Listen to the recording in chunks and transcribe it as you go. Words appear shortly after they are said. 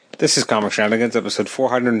This is Comic Shenanigans, episode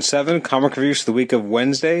 407, comic reviews for the week of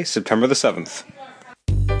Wednesday, September the 7th.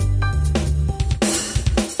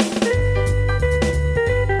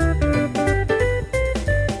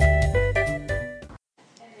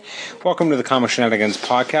 Welcome to the Comic Shenanigans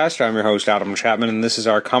podcast. I'm your host, Adam Chapman, and this is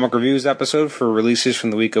our comic reviews episode for releases from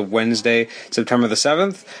the week of Wednesday, September the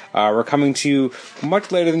 7th. We're coming to you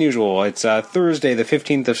much later than usual. It's Thursday, the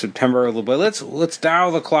 15th of September. But let's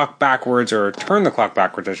dial the clock backwards, or turn the clock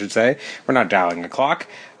backwards, I should say. We're not dialing the clock.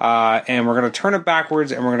 And we're going to turn it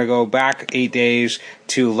backwards, and we're going to go back 8 days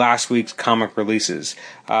to last week's comic releases.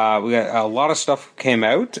 We got a lot of stuff came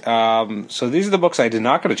out. So these are the books I did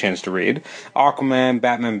not get a chance to read. Aquaman,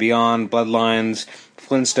 Batman Beyond, Bloodlines,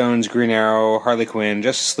 Flintstones, Green Arrow, Harley Quinn,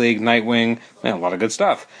 Justice League, Nightwing. Man, a lot of good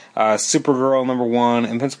stuff. Supergirl #1,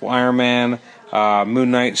 Invincible Iron Man,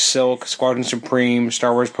 Moon Knight, Silk, Squadron Supreme,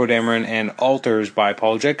 Star Wars Poe Dameron, and Alters by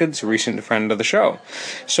Paul Jenkins, a recent friend of the show.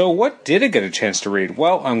 So what did I get a chance to read?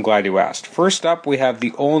 Well, I'm glad you asked. First up, we have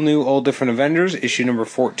the All New, All Different Avengers, issue number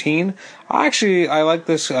 14. I like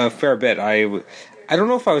this a fair bit. I don't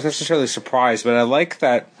know if I was necessarily surprised, but I like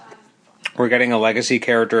that we're getting a legacy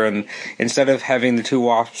character, and instead of having the two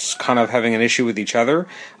Wasps kind of having an issue with each other,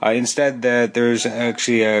 instead that there's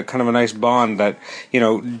actually a kind of a nice bond that,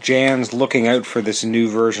 Jan's looking out for this new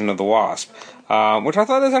version of the Wasp, which I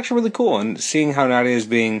thought is actually really cool, and seeing how Nadia is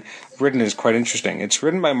being written is quite interesting. It's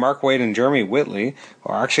written by Mark Waid and Jeremy Whitley,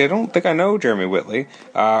 or actually I don't think I know Jeremy Whitley.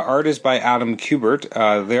 Art is by Adam Kubert.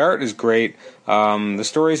 The art is great. The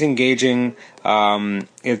story is engaging.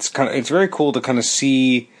 It's very cool to kind of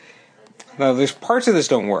see. Now, there's parts of this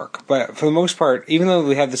don't work, but for the most part, even though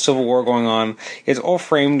we have the Civil War going on, it's all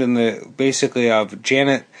framed in the basically of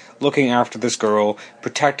Janet looking after this girl,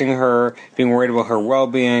 protecting her, being worried about her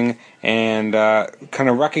well-being, and kind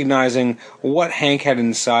of recognizing what Hank had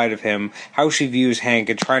inside of him, how she views Hank,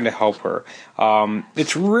 and trying to help her.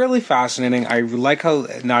 It's really fascinating. I like how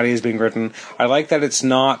Nadia is being written. I like that it's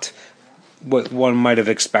not what one might have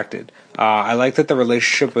expected. I like that the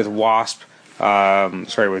relationship with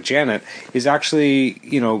with Janet, is actually,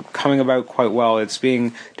 coming about quite well. It's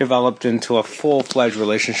being developed into a full-fledged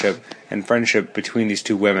relationship and friendship between these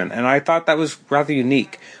two women. And I thought that was rather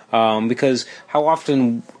unique, because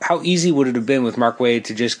how easy would it have been with Mark Waid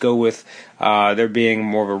to just go with there being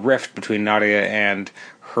more of a rift between Nadia and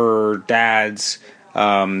her dad's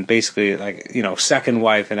basically second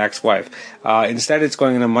wife and ex-wife. Instead, it's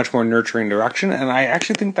going in a much more nurturing direction, and I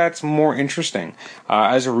actually think that's more interesting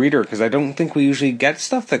as a reader, because I don't think we usually get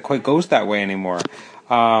stuff that quite goes that way anymore.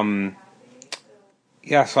 So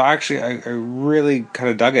I really kind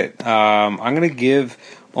of dug it. I'm going to give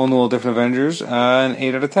All New, All Different Avengers an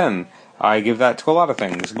 8 out of 10. I give that to a lot of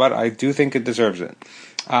things, but I do think it deserves it.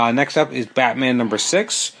 Next up is Batman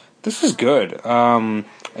 #6. This is good.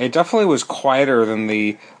 It definitely was quieter than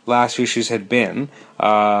the last few issues had been.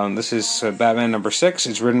 This is Batman #6.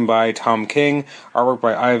 It's written by Tom King, artwork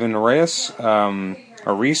by Ivan Reis, I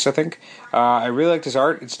think. I really like his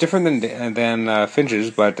art. It's different than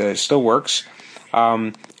Finch's, but it still works.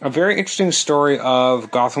 A very interesting story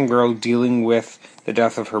of Gotham Girl dealing with the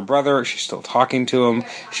death of her brother. She's still talking to him.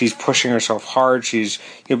 She's pushing herself hard. She's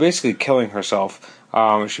basically killing herself.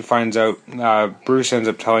 She finds out Bruce ends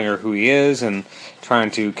up telling her who he is and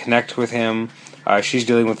trying to connect with him. She's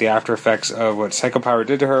dealing with the after effects of what Psycho Pirate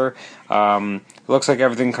did to her. It looks like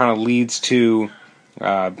everything kind of leads to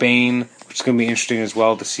Bane, which is going to be interesting as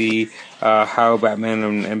well to see how Batman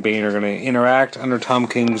and Bane are going to interact under Tom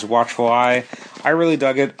King's watchful eye. I really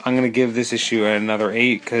dug it. I'm going to give this issue another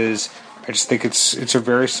 8 because I just think it's a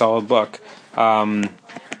very solid book. I'm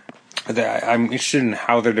interested in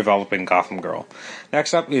how they're developing Gotham Girl.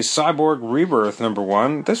 Next up is Cyborg Rebirth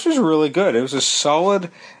 #1. This was really good. It was a solid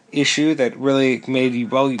issue that really made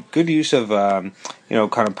good use of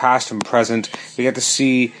kind of past and present. We get to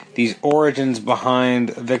see these origins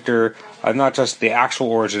behind Victor, not just the actual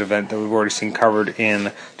origin event that we've already seen covered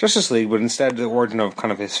in Justice League, but instead the origin of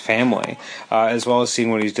kind of his family, as well as seeing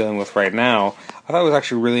what he's dealing with right now. I thought it was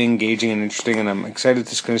actually really engaging and interesting, and I'm excited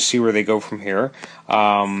to kind of see where they go from here.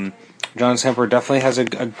 John Semper definitely has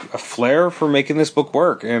a flair for making this book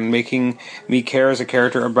work and making me care as a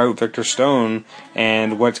character about Victor Stone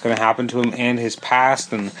and what's going to happen to him and his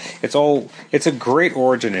past. And it's a great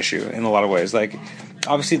origin issue in a lot of ways. Like,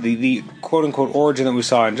 obviously the quote-unquote origin that we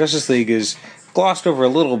saw in Justice League is glossed over a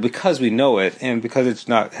little because we know it and because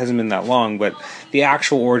hasn't been that long, but the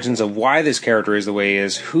actual origins of why this character is the way he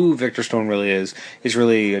is, who Victor Stone really is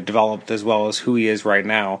really developed, as well as who he is right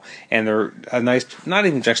now. And they're a nice, not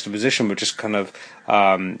even juxtaposition, but just kind of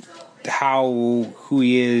who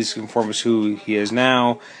he is informs who he is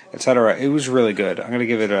now, etc. It was really good. I'm going to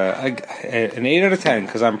give it an 8 out of 10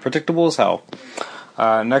 because I'm predictable as hell.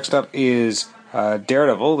 Next up is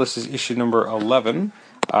Daredevil. This is issue number 11.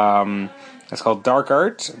 It's called Dark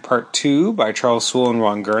Art, Part 2 by Charles Soule and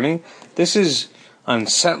Ron Gurney. This is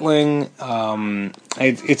unsettling.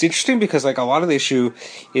 It's interesting because like a lot of the issue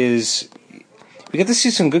is we get to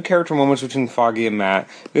see some good character moments between Foggy and Matt.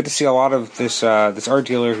 We get to see a lot of this art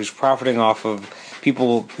dealer who's profiting off of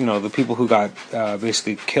people, the people who got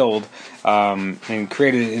basically killed and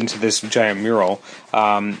created it into this giant mural.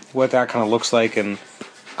 What that kind of looks like, and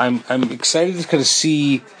I'm excited to kind of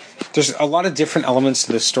see. There's a lot of different elements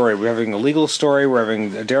to this story. We're having a legal story, we're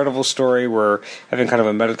having a Daredevil story, we're having kind of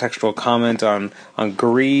a metatextual comment on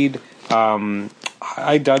greed.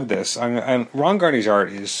 I dug this. Ron Gurney's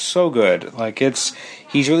art is so good. Like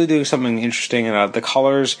he's really doing something interesting, and the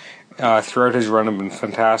colors throughout his run have been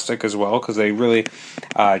fantastic as well because they really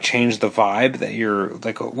change the vibe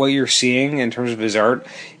that what you're seeing in terms of his art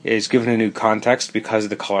is given a new context because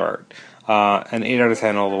of the color art. An 8 out of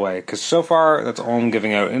 10 all the way. Because so far, that's all I'm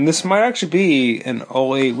giving out. And this might actually be an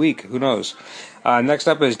 08 week. Who knows? Next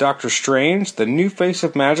up is Doctor Strange, The New Face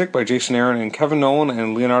of Magic by Jason Aaron and Kevin Nolan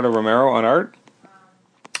and Leonardo Romero on art.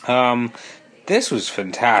 This was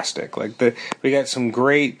fantastic. We got some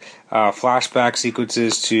great flashback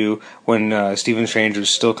sequences to when Stephen Strange was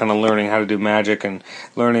still kind of learning how to do magic and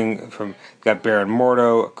learning from. Got Baron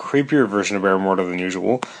Mordo, a creepier version of Baron Mordo than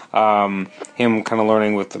usual. Him kind of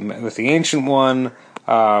learning with the Ancient One,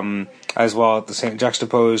 as well at the same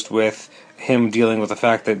juxtaposed with him dealing with the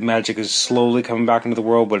fact that magic is slowly coming back into the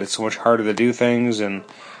world, but it's so much harder to do things. And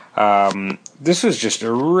this was just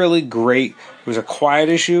a really great. It was a quiet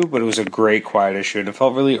issue, but it was a great quiet issue, and it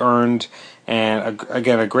felt really earned. And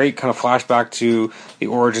again, a great kind of flashback to the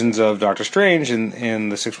origins of Doctor Strange in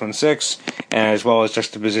the 616, and as well as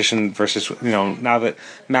juxtaposition versus now that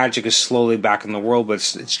magic is slowly back in the world, but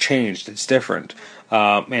it's changed, it's different,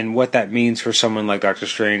 and what that means for someone like Doctor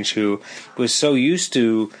Strange who was so used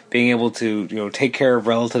to being able to take care of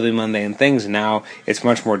relatively mundane things, and now it's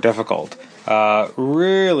much more difficult.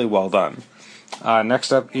 Really well done.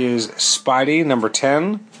 Next up is Spidey number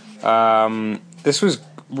 10. This was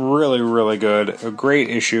really, really good. A great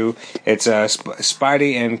issue. It's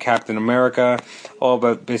Spidey and Captain America, all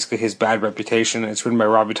about basically his bad reputation. It's written by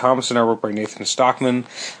Robbie Thompson, artwork by Nathan Stockman.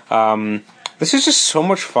 This is just so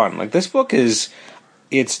much fun. Like, this book it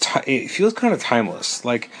feels kind of timeless.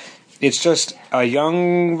 Like, it's just a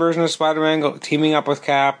young version of Spider-Man teaming up with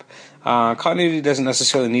Cap. Continuity doesn't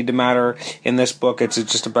necessarily need to matter in this book. It's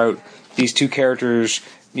just about these two characters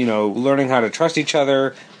learning how to trust each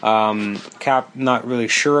other. Cap not really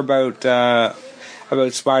sure about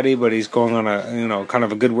Spidey, but he's going on a kind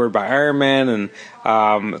of a good word by Iron Man, and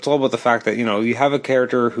it's all about the fact that you have a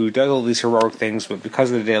character who does all these heroic things, but because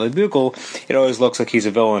of the Daily Bugle, it always looks like he's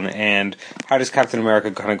a villain. And how does Captain America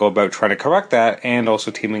kind of go about trying to correct that, and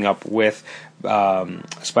also teaming up with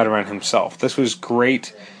Spider-Man himself? This was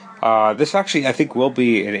great. This actually, I think, will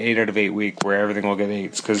be an 8 out of 8 week where everything will get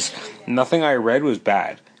 8s, because nothing I read was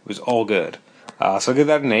bad. It was all good. So I'll give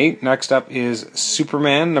that an 8. Next up is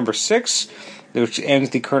Superman number 6, which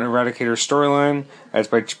ends the current Eradicator storyline. It's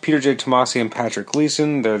by Peter J. Tomasi and Patrick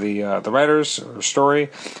Gleason. They're the writers of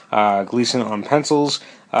story. Gleason on pencils.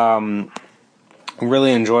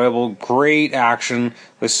 Really enjoyable. Great action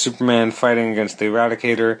with Superman fighting against the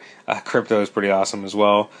Eradicator. Crypto is pretty awesome as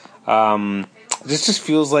well. This just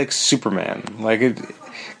feels like Superman.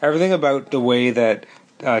 Everything about the way that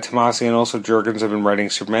Tomasi and also Jurgens have been writing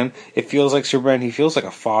Superman, it feels like Superman. He feels like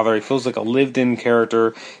a father. He feels like a lived-in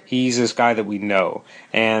character. He's this guy that we know.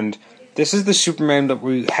 And this is the Superman that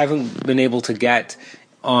we haven't been able to get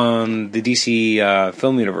on the DC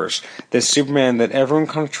film universe. This Superman that everyone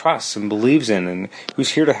kind of trusts and believes in, and who's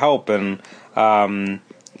here to help, and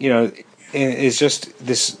is just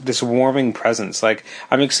this warming presence.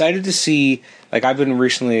 I'm excited to see. I've been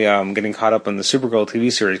recently getting caught up on the Supergirl TV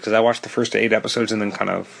series because I watched the first 8 episodes and then kind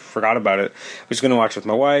of forgot about it. I was going to watch it with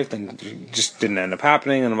my wife, and it just didn't end up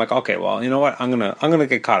happening. And I'm like, okay, well, you know what? I'm gonna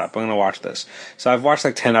get caught up. I'm gonna watch this. So I've watched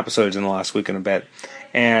 10 episodes in the last week and a bit,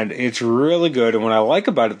 and it's really good. And what I like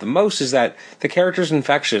about it the most is that the character's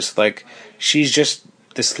infectious. She's just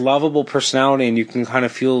this lovable personality, and you can kind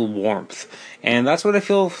of feel warmth. And that's what I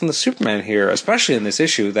feel from the Superman here, especially in this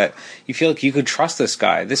issue, that you feel like you could trust this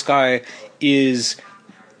guy. This guy is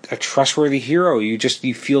a trustworthy hero. You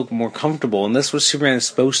feel more comfortable, and this is what Superman is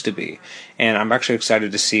supposed to be. And I'm actually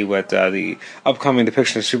excited to see what the upcoming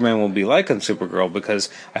depiction of Superman will be like on Supergirl, because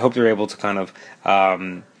I hope they're able to kind of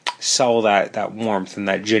sell that warmth and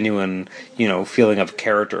that genuine, feeling of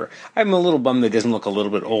character. I'm a little bummed that he doesn't look a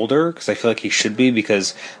little bit older, because I feel like he should be,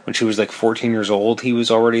 because when she was like 14 years old, he was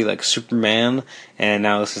already like Superman, and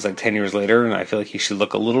now this is like 10 years later, and I feel like he should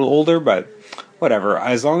look a little older, but whatever.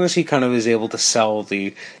 As long as he kind of is able to sell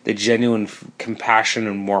the genuine compassion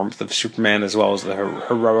and warmth of Superman, as well as the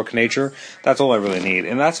heroic nature, that's all I really need.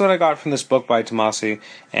 And that's what I got from this book by Tomasi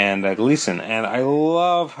and Gleason. And I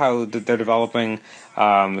love how they're developing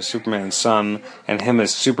Superman's son and him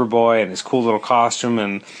as Superboy and his cool little costume,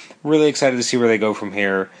 and really excited to see where they go from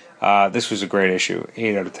here. This was a great issue,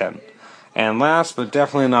 8 out of 10. And last but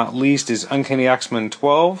definitely not least is Uncanny X-Men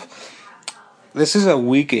 12. This is a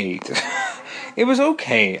week 8. It was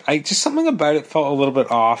okay. Just something about it felt a little bit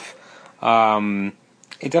off.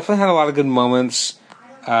 It definitely had a lot of good moments.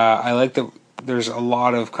 I like that there's a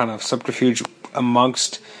lot of kind of subterfuge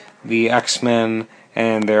amongst the X-Men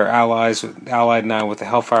and their allied now with the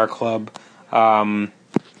Hellfire Club. And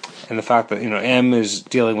the fact that, M is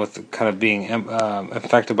dealing with kind of being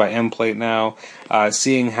affected by M-Plate now.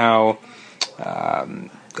 Seeing how...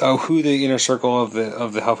 who the inner circle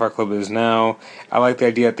of the Hellfire Club is now. I like the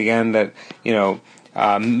idea at the end that,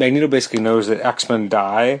 Magneto basically knows that X-Men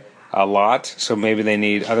die a lot, so maybe they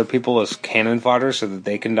need other people as cannon fodder so that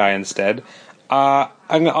they can die instead.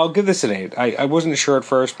 I'll give this an 8. I wasn't sure at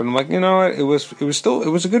first, but I'm like, you know what? It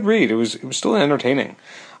was a good read. It was still entertaining.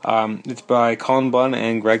 It's by Colin Bunn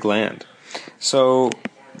and Greg Land. So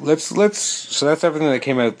so that's everything that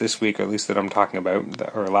came out this week, or at least that I'm talking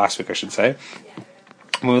about, or last week I should say.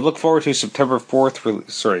 We look forward to September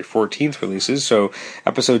 14th releases, so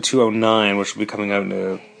episode 209, which will be coming out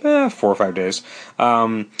in 4 or 5 days.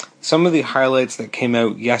 Some of the highlights that came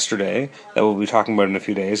out yesterday that we'll be talking about in a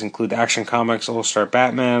few days include Action Comics All-Star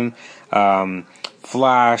Batman,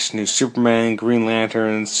 Flash, New Superman, Green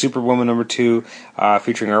Lantern, Superwoman #2,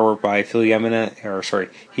 featuring artwork by Phil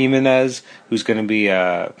Jimenez, who's going to be,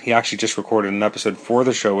 he actually just recorded an episode for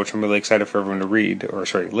the show, which I'm really excited for everyone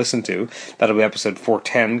to listen to. That'll be episode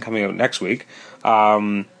 410 coming out next week.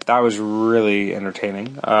 That was really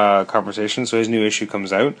entertaining conversation. So his new issue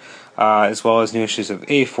comes out, as well as new issues of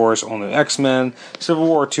A-Force, All New X-Men, Civil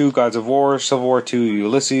War 2, Gods of War, Civil War 2,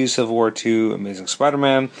 Ulysses, Civil War 2, Amazing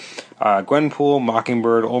Spider-Man, Gwenpool,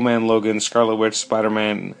 Mockingbird, Old Man Logan, Scarlet Witch,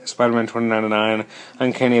 Spider-Man 2099,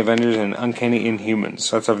 Uncanny Avengers, and Uncanny Inhumans.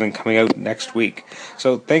 So that's everything coming out next week.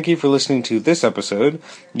 So thank you for listening to this episode.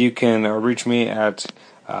 You can reach me at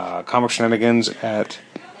comicshenanigans at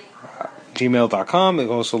gmail.com. You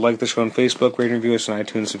can also like the show on Facebook, rate and review us on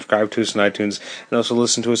iTunes, subscribe to us on iTunes, and also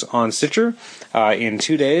listen to us on Stitcher. In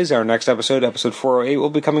 2 days, our next episode 408, will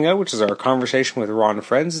be coming out, which is our conversation with Ron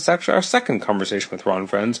Friends. It's actually our second conversation with Ron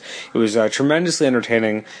Friends. It was tremendously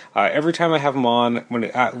entertaining. Every time I have him on,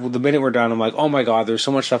 the minute we're done, I'm like, oh my god, there's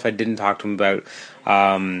so much stuff I didn't talk to him about.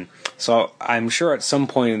 So I'm sure at some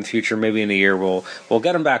point in the future, maybe in a year, we'll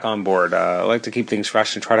get him back on board. I like to keep things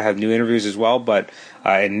fresh and try to have new interviews as well, but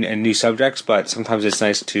and new subjects. But sometimes it's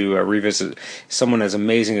nice to revisit someone as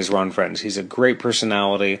amazing as Ron Friends. He's a great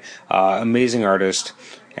personality, amazing artist,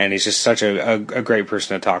 and he's just such a great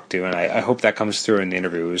person to talk to. And I hope that comes through in the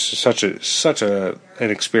interview. It was such an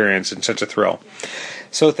experience and such a thrill.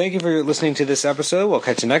 So thank you for listening to this episode. We'll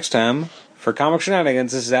catch you next time for Comic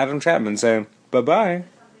Shenanigans. This is Adam Chapman saying bye-bye.